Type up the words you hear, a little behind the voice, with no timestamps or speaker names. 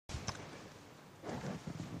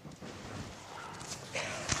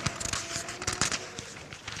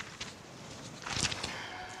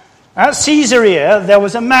At Caesarea, there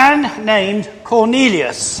was a man named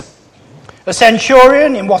Cornelius, a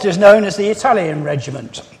centurion in what is known as the Italian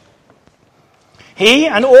regiment. He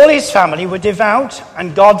and all his family were devout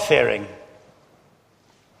and God-fearing.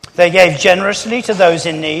 They gave generously to those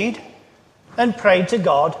in need and prayed to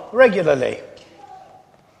God regularly.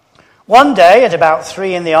 One day, at about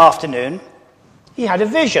 3 p.m, he had a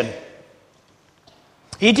vision.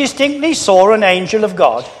 He distinctly saw an angel of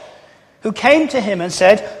God who came to him and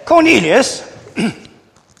said, "Cornelius."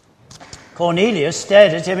 Cornelius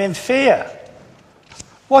stared at him in fear.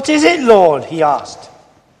 "What is it, Lord?" he asked.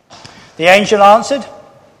 The angel answered,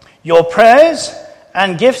 "Your prayers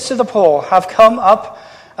and gifts to the poor have come up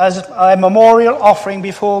as a memorial offering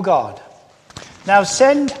before God. Now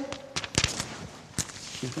send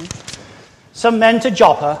some men to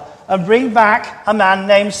Joppa and bring back a man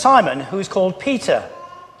named Simon, who is called Peter.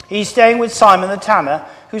 He's staying with Simon the tanner,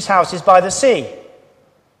 whose house is by the sea."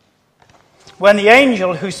 When the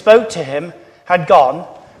angel who spoke to him had gone,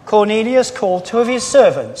 Cornelius called 2 of his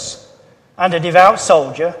servants and a devout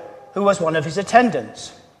soldier who was one of his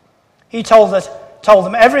attendants. He told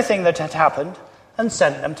them everything that had happened and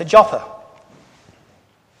sent them to Joppa.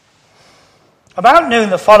 About noon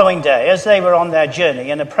the following day, as they were on their journey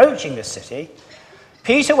and approaching the city,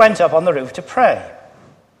 Peter went up on the roof to pray.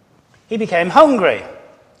 He became hungry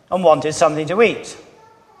and wanted something to eat.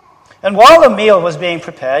 And while the meal was being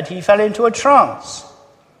prepared, he fell into a trance.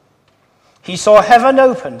 He saw heaven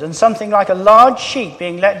opened and something like a large sheet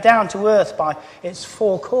being let down to earth by its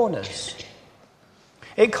 4 corners.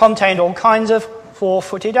 It contained all kinds of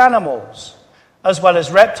 4-footed animals, as well as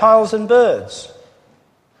reptiles and birds.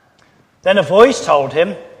 Then a voice told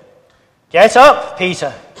him, "Get up,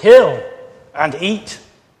 Peter, kill and eat."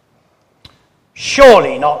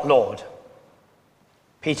 "Surely not, Lord."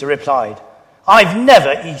 Peter replied, "I've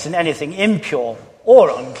never eaten anything impure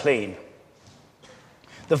or unclean."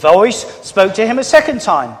 The voice spoke to him a second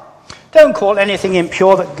time. "Don't call anything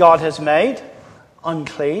impure that God has made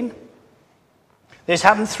unclean." This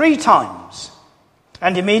happened 3 times,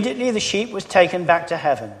 and immediately the sheep was taken back to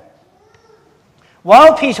heaven.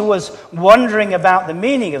 While Peter was wondering about the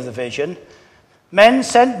meaning of the vision, men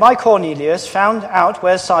sent by Cornelius found out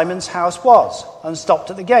where Simon's house was and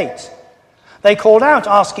stopped at the gate. They called out,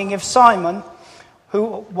 asking if Simon,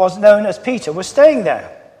 who was known as Peter, was staying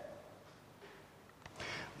there.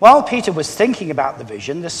 While Peter was thinking about the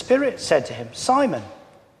vision, the Spirit said to him, "Simon,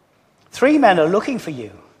 3 men are looking for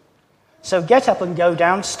you. So get up and go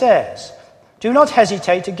downstairs. Do not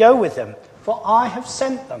hesitate to go with them, for I have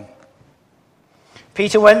sent them."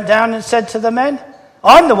 Peter went down and said to the men,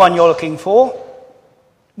 "I'm the one you're looking for.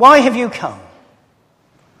 Why have you come?"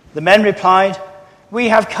 The men replied, "We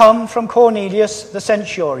have come from Cornelius the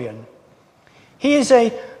centurion. He is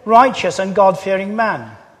a righteous and God-fearing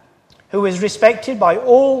man who is respected by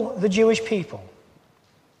all the Jewish people.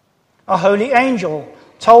 A holy angel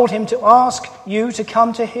told him to ask you to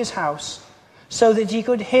come to his house so that he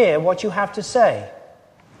could hear what you have to say."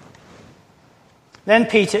 Then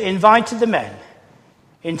Peter invited the men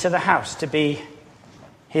into the house to be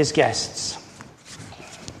his guests.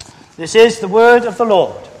 This is the word of the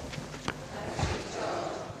Lord.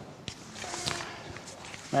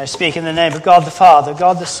 May I speak in the name of God the Father,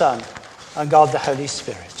 God the Son, and God the Holy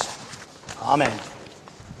Spirit. Amen.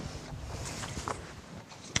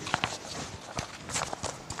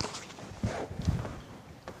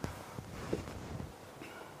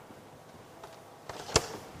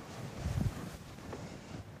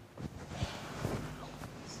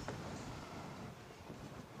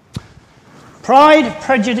 Pride,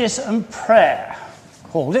 Prejudice and Prayer,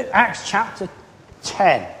 called it, Acts chapter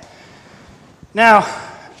 10. Now,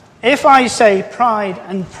 if I say Pride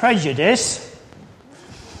and Prejudice,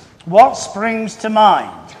 what springs to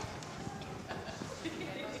mind?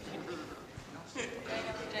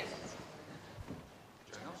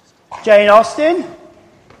 Jane Austen?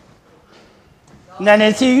 And then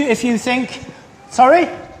if you think, sorry?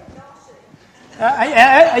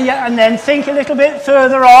 Yeah, and then think a little bit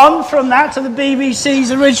further on from that to the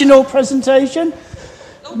BBC's original presentation.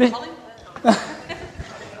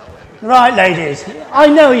 Right, ladies, I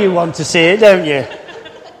know you want to see it, don't you?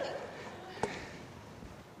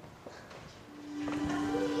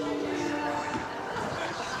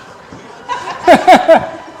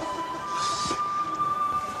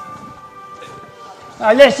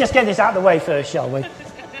 Let's just get this out of the way first, shall we?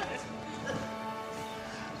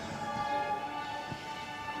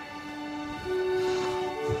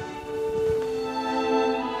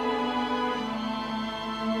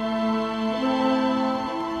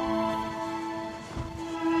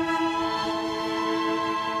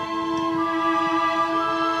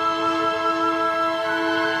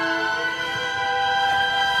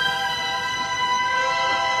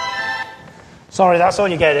 Sorry, that's all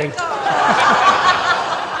you're getting.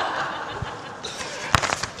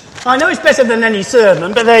 I know it's better than any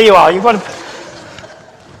sermon, but there you are. You've got to...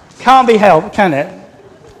 Can't be helped, can it?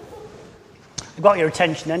 I got your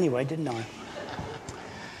attention anyway, didn't I?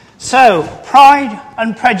 So, pride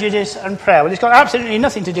and prejudice and prayer. Well, it's got absolutely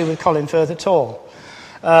nothing to do with Colin Firth at all.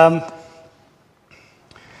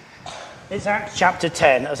 It's Acts chapter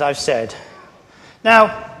 10, as I've said.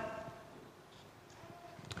 Now,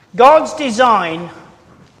 God's design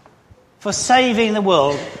for saving the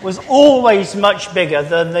world was always much bigger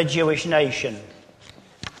than the Jewish nation.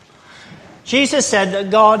 Jesus said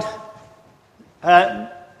that God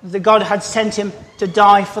had sent him to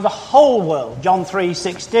die for the whole world. John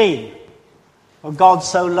 3:16. For God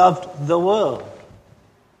so loved the world.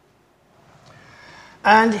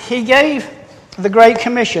 And he gave the Great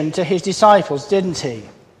Commission to his disciples, didn't he?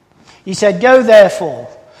 He said, "Go therefore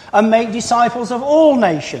and make disciples of all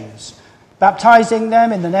nations, baptizing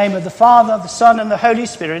them in the name of the Father, the Son, and the Holy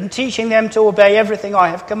Spirit, and teaching them to obey everything I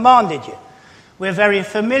have commanded you." We're very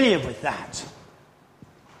familiar with that.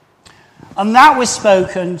 And that was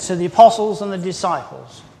spoken to the apostles and the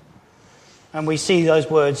disciples. And we see those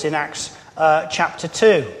words in Acts chapter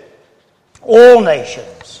 2. All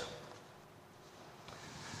nations.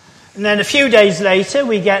 And then a few days later,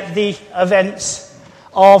 we get the events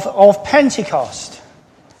of Pentecost.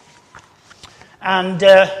 And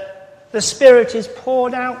the Spirit is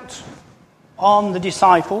poured out on the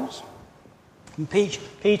disciples. And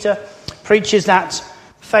Peter preaches that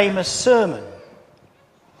famous sermon.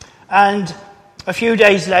 And a few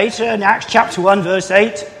days later, in Acts chapter 1, verse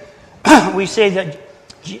 8, we see that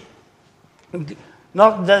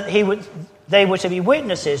they were to be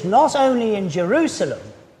witnesses not only in Jerusalem,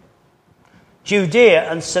 Judea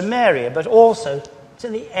and Samaria, but also to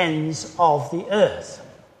the ends of the earth.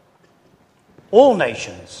 All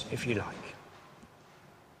nations, if you like.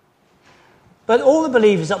 But all the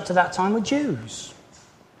believers up to that time were Jews.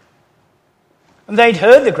 And they'd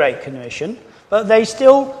heard the Great Commission, but they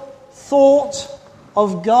still thought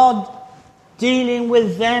of God dealing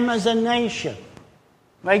with them as a nation.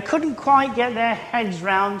 They couldn't quite get their heads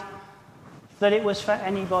round that it was for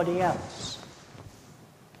anybody else.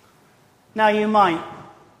 Now, you might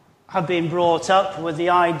have been brought up with the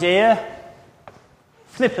idea,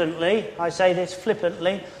 flippantly, I say this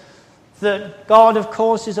flippantly, that God, of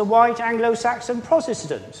course, is a white Anglo-Saxon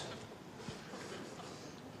Protestant,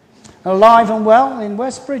 alive and well in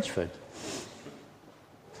West Bridgford.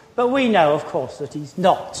 But we know, of course, that he's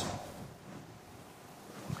not.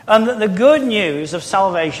 And that the good news of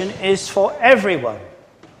salvation is for everyone.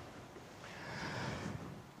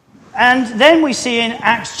 And then we see in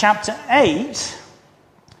Acts chapter 8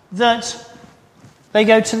 that they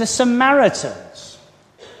go to the Samaritans.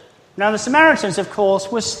 Now, the Samaritans, of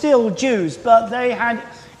course, were still Jews, but they had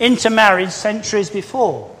intermarried centuries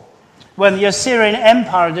before, when the Assyrian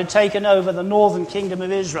Empire had taken over the northern kingdom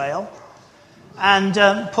of Israel and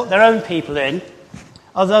put their own people in.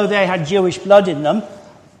 Although they had Jewish blood in them,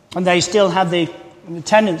 and they still had the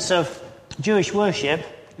tenets of Jewish worship,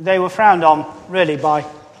 they were frowned on, really, by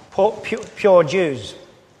pure Jews.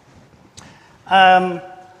 And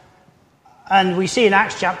we see in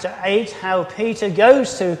Acts chapter 8 how Peter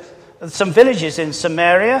goes to some villages in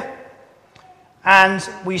Samaria, and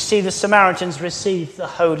we see the Samaritans receive the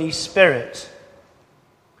Holy Spirit.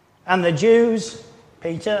 And the Jews,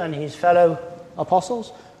 Peter and his fellow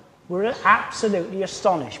apostles, were absolutely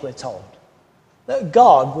astonished, we're told, that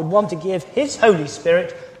God would want to give his Holy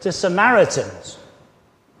Spirit to Samaritans.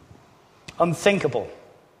 Unthinkable.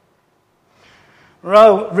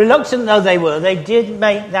 Reluctant though they were, they did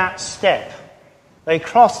make that step. They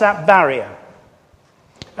crossed that barrier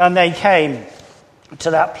and they came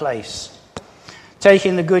to that place,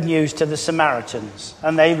 taking the good news to the Samaritans,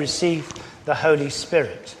 and they received the Holy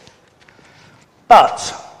Spirit.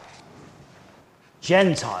 But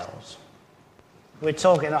Gentiles, we're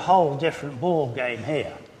talking a whole different ball game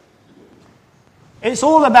here. It's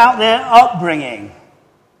all about their upbringing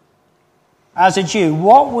as a Jew.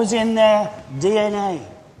 What was in their DNA?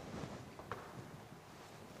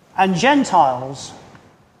 And Gentiles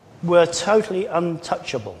were totally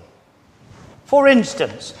untouchable. For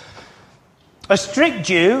instance, a strict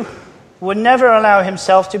Jew would never allow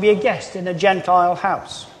himself to be a guest in a Gentile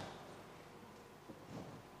house,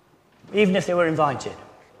 even if they were invited.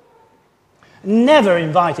 Never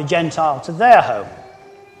invite a Gentile to their home.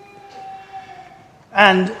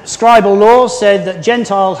 And scribal law said that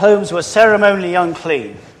Gentile homes were ceremonially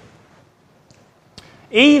unclean.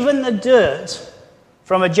 Even the dirt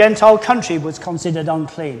from a Gentile country was considered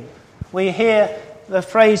unclean. We hear the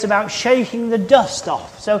phrase about shaking the dust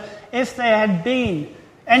off. So if they had been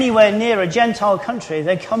anywhere near a Gentile country,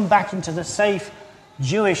 they'd come back into the safe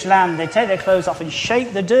Jewish land. They'd take their clothes off and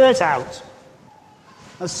shake the dirt out,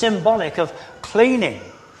 as symbolic of cleaning.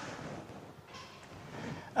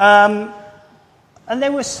 And they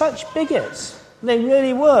were such bigots. They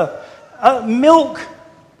really were. Milk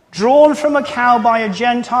drawn from a cow by a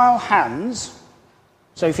Gentile hands,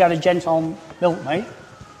 so if you had a Gentile milkmaid,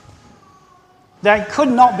 that could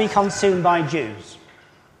not be consumed by Jews.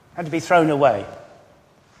 Had to be thrown away.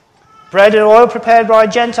 Bread and oil prepared by a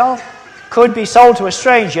Gentile could be sold to a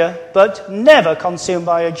stranger, but never consumed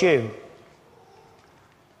by a Jew.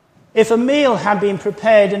 If a meal had been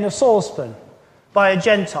prepared in a saucepan by a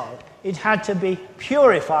Gentile, it had to be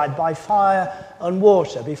purified by fire and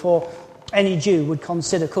water before any Jew would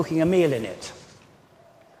consider cooking a meal in it.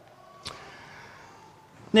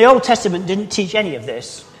 The Old Testament didn't teach any of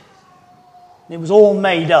this. It was all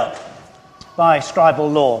made up by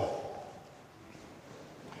scribal law.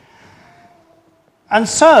 And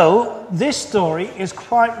so, this story is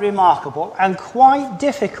quite remarkable and quite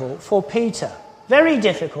difficult for Peter. Very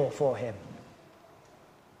difficult for him.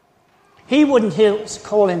 He wouldn't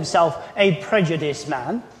call himself a prejudiced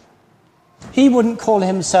man. He wouldn't call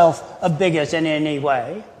himself a bigot in any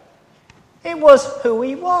way. It was who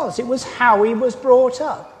he was. It was how he was brought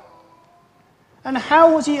up. And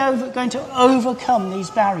how was he going to overcome these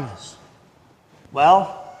barriers?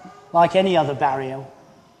 Well, like any other barrier,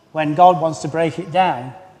 when God wants to break it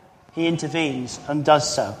down, he intervenes and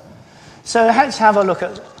does so. So let's have a look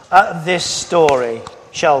at this story,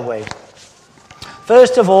 shall we?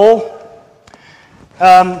 First of all,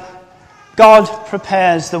 God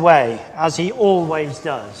prepares the way, as he always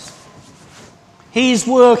does. He's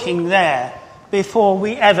working there before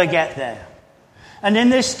we ever get there. And in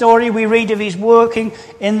this story, we read of his working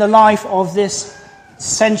in the life of this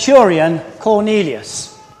centurion,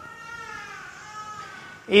 Cornelius.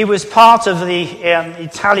 He was part of the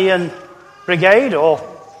Italian brigade, or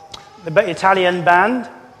the Italian band.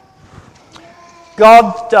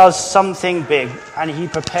 God does something big, and he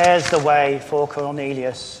prepares the way for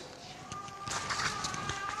Cornelius.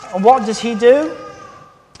 And what does he do?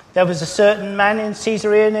 There was a certain man in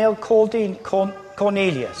Caesarea called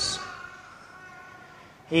Cornelius.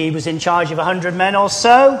 He was in charge of 100 men or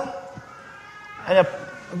so, and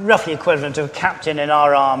roughly equivalent to a captain in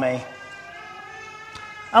our army.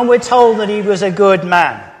 And we're told that he was a good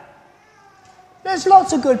man. There's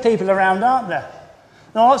lots of good people around, aren't there?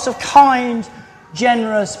 There are lots of kind,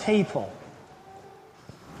 generous people.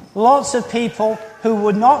 Lots of people who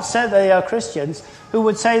would not say they are Christians, who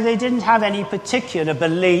would say they didn't have any particular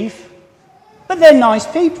belief, but they're nice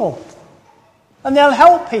people. And they'll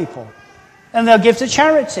help people. And they'll give to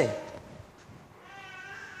charity.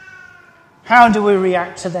 How do we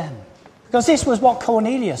react to them? Because this was what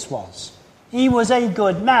Cornelius was. He was a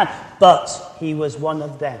good man, but he was one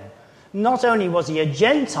of them. Not only was he a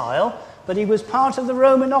Gentile, but he was part of the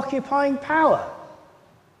Roman occupying power.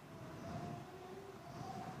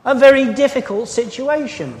 A very difficult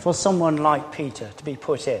situation for someone like Peter to be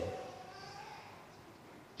put in.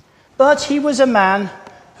 But he was a man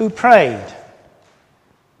who prayed.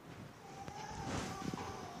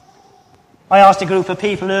 I asked a group of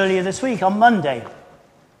people earlier this week, on Monday,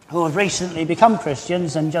 who have recently become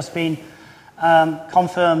Christians and just been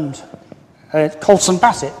confirmed at Colson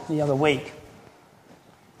Bassett the other week.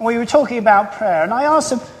 And we were talking about prayer, and I asked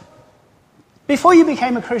them, before you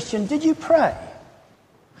became a Christian, did you pray?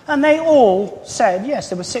 And they all said yes.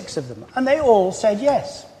 There were 6 of them, and they all said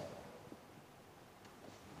yes.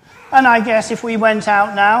 And I guess if we went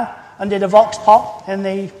out now and did a vox pop in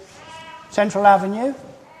the Central Avenue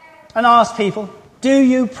and asked people, do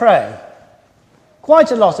you pray?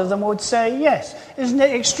 Quite a lot of them would say yes. Isn't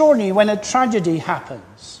it extraordinary when a tragedy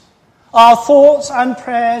happens? Our thoughts and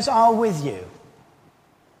prayers are with you.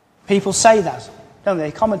 People say that, don't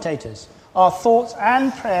they? Commentators. Our thoughts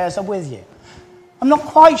and prayers are with you. I'm not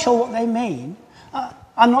quite sure what they mean.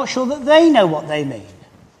 I'm not sure that they know what they mean.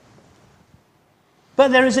 But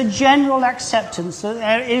there is a general acceptance that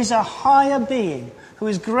there is a higher being who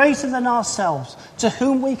is greater than ourselves, to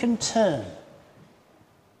whom we can turn.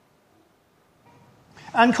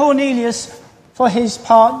 And Cornelius, for his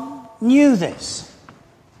part, knew this.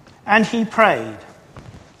 And he prayed.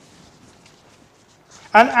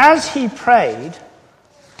 And as he prayed,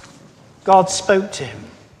 God spoke to him.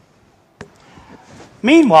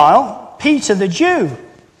 Meanwhile, Peter the Jew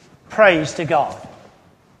prays to God.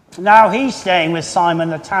 Now he's staying with Simon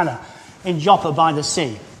the tanner in Joppa by the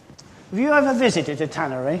sea. Have you ever visited a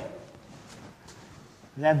tannery?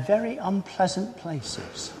 They're very unpleasant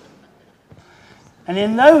places. And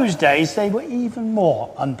in those days, they were even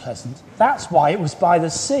more unpleasant. That's why it was by the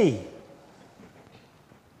sea.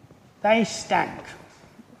 They stank.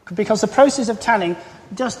 Because the process of tanning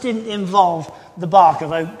just didn't involve the bark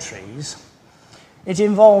of oak trees. It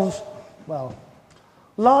involved, well,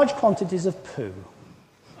 large quantities of poo.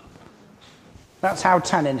 That's how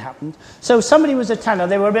tanning happened. So if somebody was a tanner,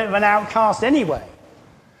 they were a bit of an outcast anyway.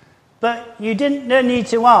 But you didn't need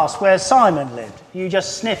to ask where Simon lived. You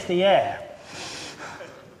just sniffed the air.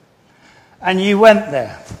 And you went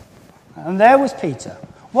there. And there was Peter.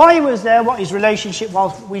 Why he was there, what his relationship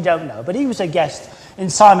was, we don't know. But he was a guest in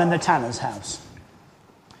Simon the tanner's house.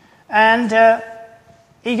 And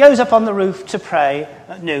he goes up on the roof to pray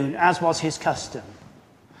at noon, as was his custom.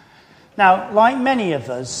 Now, like many of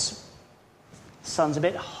us, the sun's a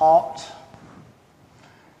bit hot,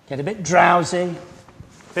 get a bit drowsy,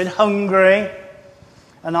 a bit hungry,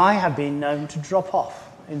 and I have been known to drop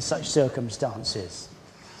off in such circumstances.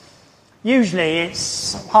 Usually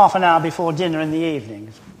it's half an hour before dinner in the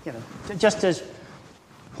evening. You know, just as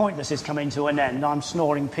Pointless is coming to an end, I'm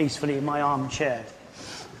snoring peacefully in my armchair.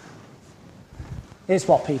 It's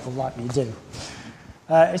what people like me do.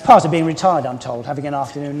 It's part of being retired, I'm told, having an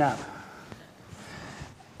afternoon nap.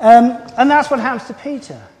 And that's what happens to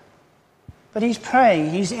Peter. But he's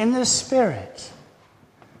praying, he's in the Spirit.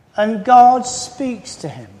 And God speaks to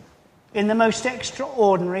him in the most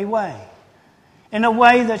extraordinary way. In a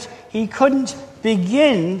way that he couldn't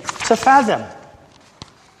begin to fathom.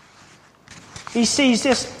 He sees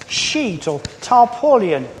this sheet or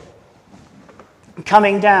tarpaulin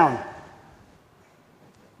coming down.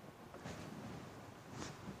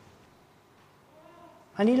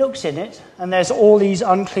 And he looks in it, and there's all these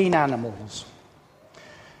unclean animals.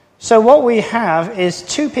 So what we have is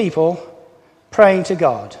two people praying to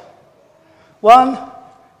God. One,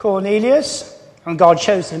 Cornelius, and God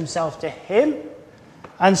shows himself to him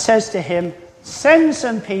and says to him, send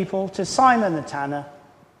some people to Simon the tanner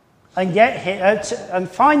and and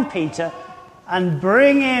find Peter and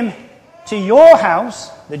bring him to your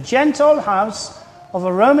house, the Gentile house of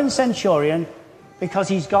a Roman centurion, because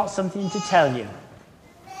he's got something to tell you.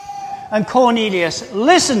 And Cornelius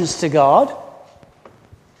listens to God,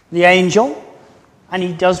 the angel, and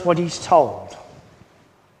he does what he's told.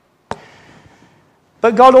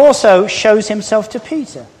 But God also shows himself to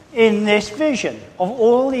Peter in this vision of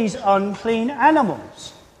all these unclean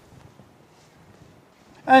animals.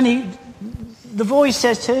 And the voice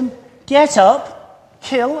says to him, get up,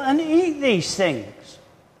 kill and eat these things.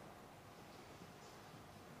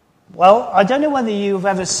 Well, I don't know whether you've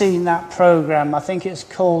ever seen that program. I think it's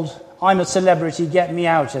called I'm a Celebrity, Get Me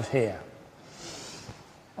Out of Here.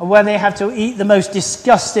 Where they have to eat the most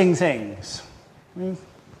disgusting things.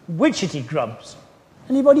 Witchetty grubs.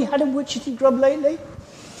 Anybody had a witchetty grub lately?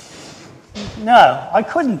 No, I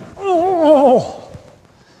couldn't. Oh,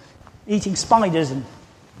 eating spiders and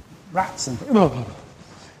rats and...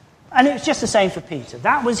 And it was just the same for Peter.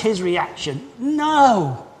 That was his reaction.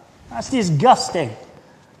 No, that's disgusting.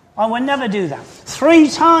 I will never do that. 3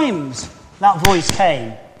 times that voice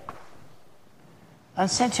came and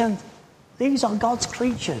said to him, these are God's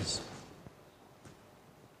creatures.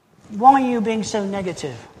 Why are you being so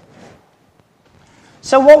negative?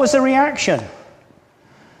 So what was the reaction?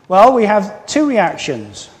 Well, we have 2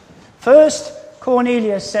 reactions. First,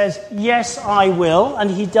 Cornelius says, yes, I will, and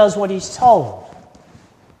he does what he's told.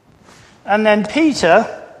 And then Peter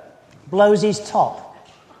blows his top.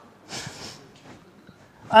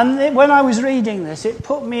 And when I was reading this, it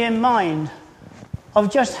put me in mind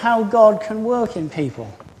of just how God can work in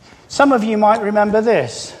people. Some of you might remember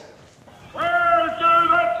this. Where do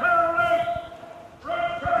the terrorists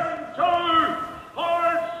return to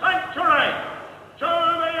our sanctuary, to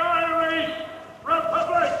the Irish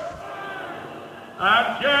Republic?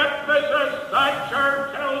 And yet Mrs.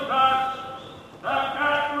 Thatcher tells us that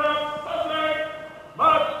that republic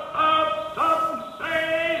must have some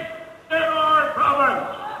say in our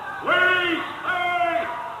province. We say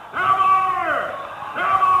never,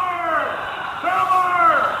 never,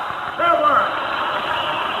 never, never.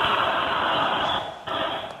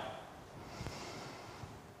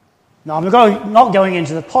 Now, I'm not going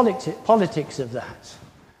into the politics of that,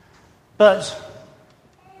 but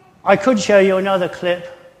I could show you another clip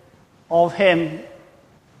of him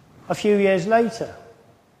a few years later.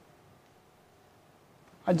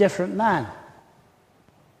 A different man.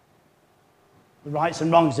 The rights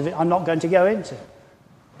and wrongs of it I'm not going to go into.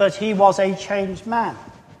 But he was a changed man.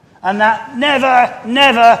 And that never,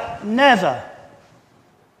 never, never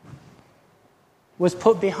was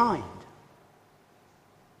put behind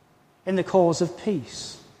in the cause of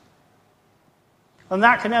peace. And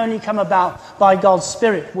that can only come about by God's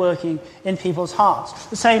Spirit working in people's hearts.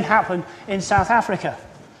 The same happened in South Africa.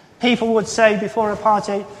 People would say before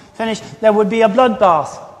apartheid finished, there would be a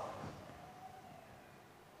bloodbath.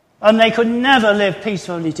 And they could never live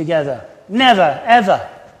peacefully together. Never, ever.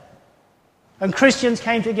 And Christians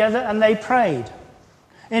came together and they prayed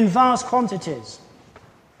in vast quantities.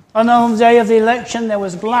 And on the day of the election, there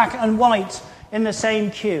was black and white in the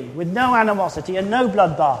same queue, with no animosity and no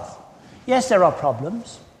bloodbath. Yes, there are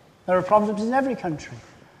problems. There are problems in every country.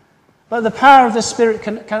 But the power of the Spirit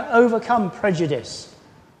can overcome prejudice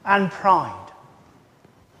and pride.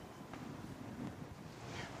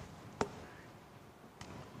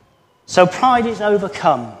 So pride is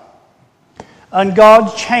overcome, and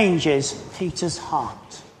God changes Peter's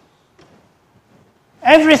heart.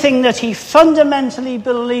 Everything that he fundamentally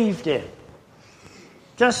believed in,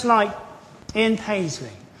 just like Ian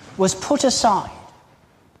Paisley, was put aside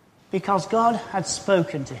because God had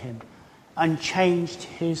spoken to him and changed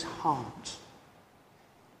his heart.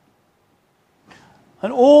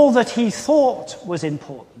 And all that he thought was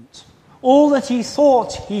important, all that he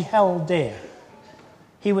thought he held dear,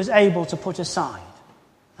 he was able to put aside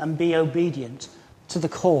and be obedient to the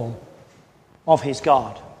call of his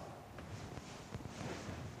God.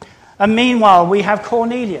 And meanwhile, we have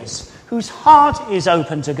Cornelius, whose heart is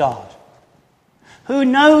open to God, who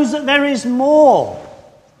knows that there is more.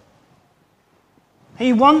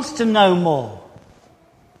 He wants to know more.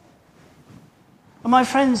 And my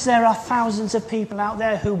friends, there are thousands of people out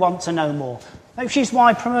there who want to know more. Which is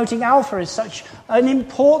why promoting Alpha is such an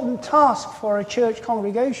important task for a church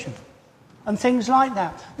congregation. And things like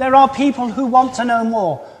that. There are people who want to know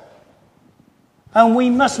more. And we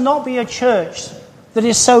must not be a church that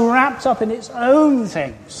is so wrapped up in its own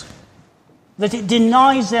things that it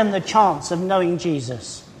denies them the chance of knowing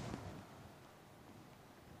Jesus.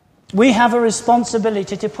 We have a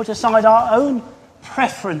responsibility to put aside our own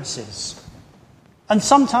preferences. And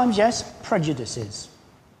sometimes, yes, prejudices.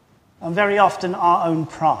 And very often our own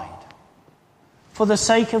pride. For the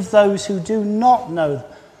sake of those who do not know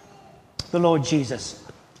the Lord Jesus.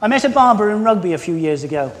 I met a barber in Rugby a few years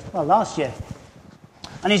ago. Well, last year.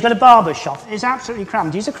 And he's got a barber shop. It's absolutely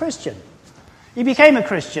crammed. He's a Christian. He became a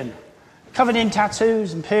Christian. Covered in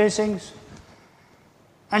tattoos and piercings.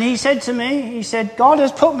 And he said to me, he said, God has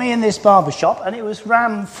put me in this barber shop, and it was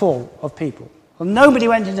ram full of people. Well, nobody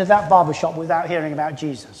went into that barber shop without hearing about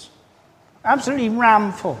Jesus. Absolutely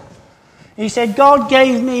ram full. He said, God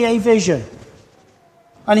gave me a vision.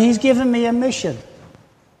 And he's given me a mission.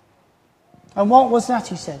 And what was that,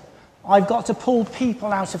 he said? I've got to pull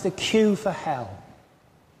people out of the queue for hell.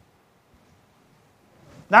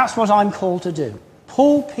 That's what I'm called to do.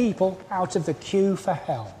 Pull people out of the queue for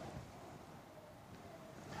hell.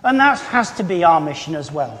 And that has to be our mission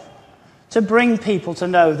as well. To bring people to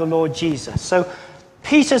know the Lord Jesus. So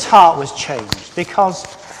Peter's heart was changed because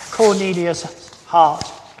Cornelius' heart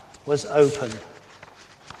was open.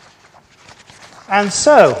 And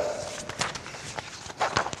so,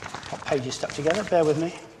 got pages stuck together, bear with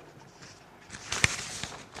me.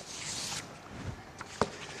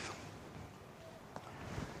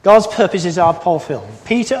 God's purposes are fulfilled.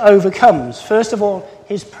 Peter overcomes, first of all,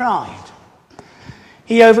 his pride.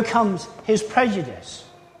 He overcomes his prejudice.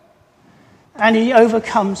 And he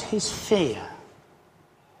overcomes his fear.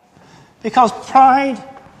 Because pride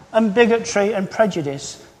and bigotry and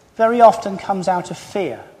prejudice very often comes out of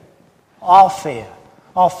fear. Our fear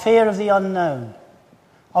of the unknown,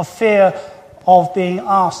 our fear of being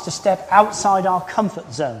asked to step outside our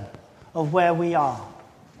comfort zone of where we are.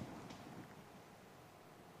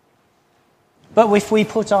 But if we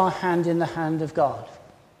put our hand in the hand of God,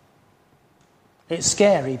 it's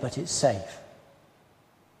scary, but it's safe.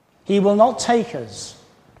 He will not take us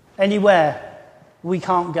anywhere we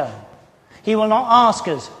can't go. He will not ask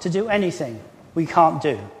us to do anything we can't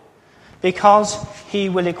do, because he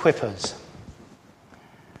will equip us.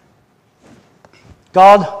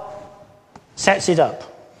 God sets it up.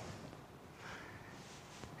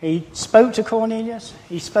 He spoke to Cornelius,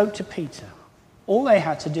 he spoke to Peter. All they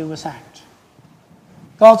had to do was act.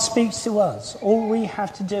 God speaks to us. All we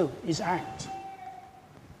have to do is act.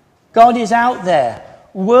 God is out there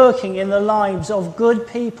working in the lives of good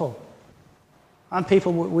people and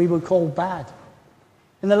people we would call bad.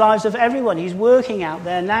 In the lives of everyone. He's working out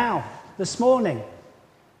there now, this morning,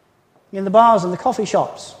 in the bars and the coffee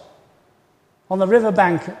shops, on the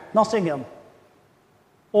riverbank at Nottingham.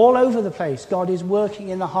 All over the place, God is working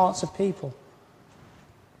in the hearts of people.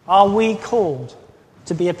 Are we called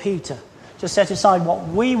to be a Peter? To set aside what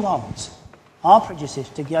we want, our prejudices,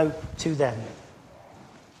 to go to them.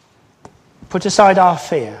 Put aside our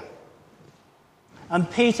fear And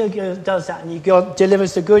Peter does that, and he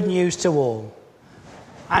delivers the good news to all.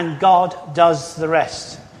 And God does the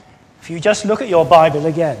rest. If you just look at your Bible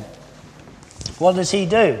again, what does he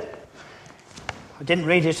do? I didn't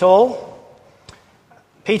read it all.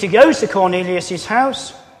 Peter goes to Cornelius'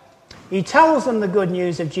 house. He tells them the good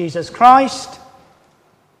news of Jesus Christ.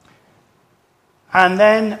 And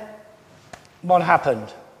then, what happened?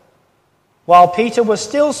 While Peter was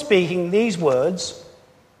still speaking these words,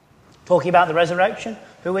 talking about the resurrection,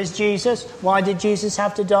 who is Jesus? Why did Jesus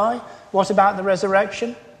have to die? What about the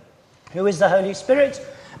resurrection? Who is the Holy Spirit?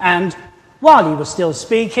 And while he was still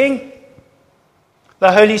speaking,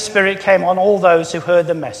 the Holy Spirit came on all those who heard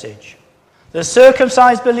the message. The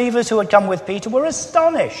circumcised believers who had come with Peter were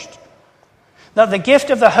astonished that the gift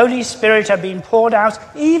of the Holy Spirit had been poured out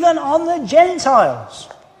even on the Gentiles.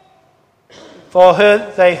 For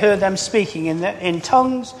they heard them speaking in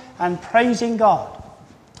tongues and praising God.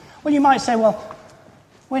 Well, you might say, well,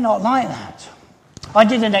 we're not like that. I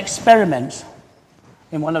did an experiment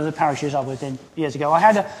in one of the parishes I was in years ago. I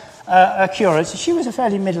had a curate. She was a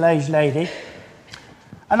fairly middle-aged lady.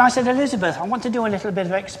 And I said, Elizabeth, I want to do a little bit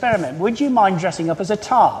of experiment. Would you mind dressing up as a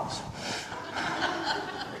tart?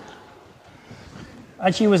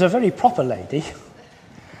 And she was a very proper lady.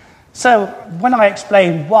 So when I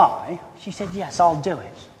explained why, she said, yes, I'll do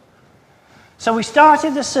it. So we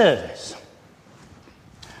started the service.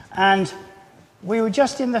 And we were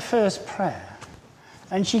just in the first prayer.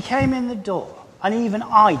 And she came in the door. And even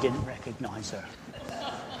I didn't recognize her.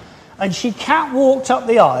 And she catwalked up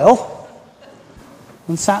the aisle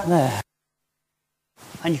and sat there.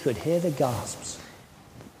 And you could hear the gasps.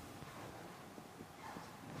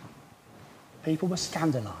 People were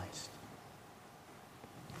scandalized.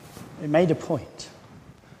 It made a point.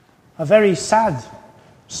 A very sad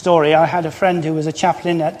story. I had a friend who was a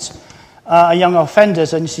chaplain at a young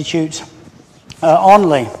offenders institute,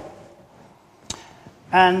 Onley.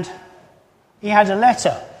 And he had a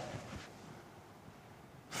letter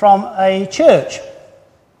from a church.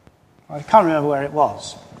 I can't remember where it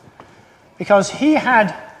was. Because he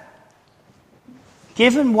had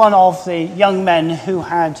given one of the young men who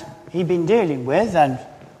he'd been dealing with and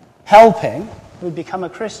helping, who'd become a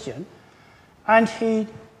Christian, and he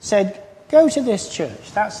said, go to this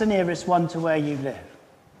church. That's the nearest one to where you live.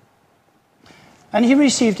 And he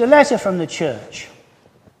received a letter from the church.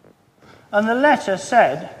 And the letter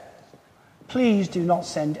said, please do not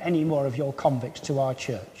send any more of your convicts to our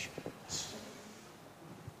church.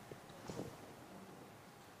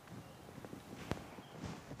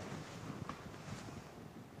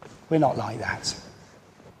 We're not like that.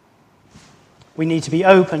 We need to be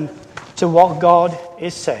open to what God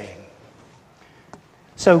is saying.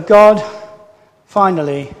 So God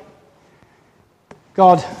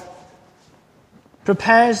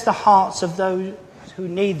prepares the hearts of those who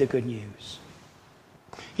need the good news.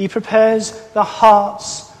 He prepares the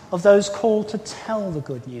hearts of those called to tell the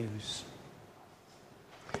good news.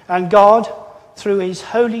 And God, through his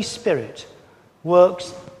Holy Spirit,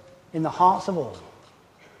 works in the hearts of all,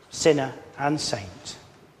 sinner and saint.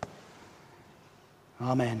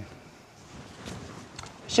 Amen.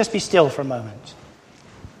 Let's just be still for a moment.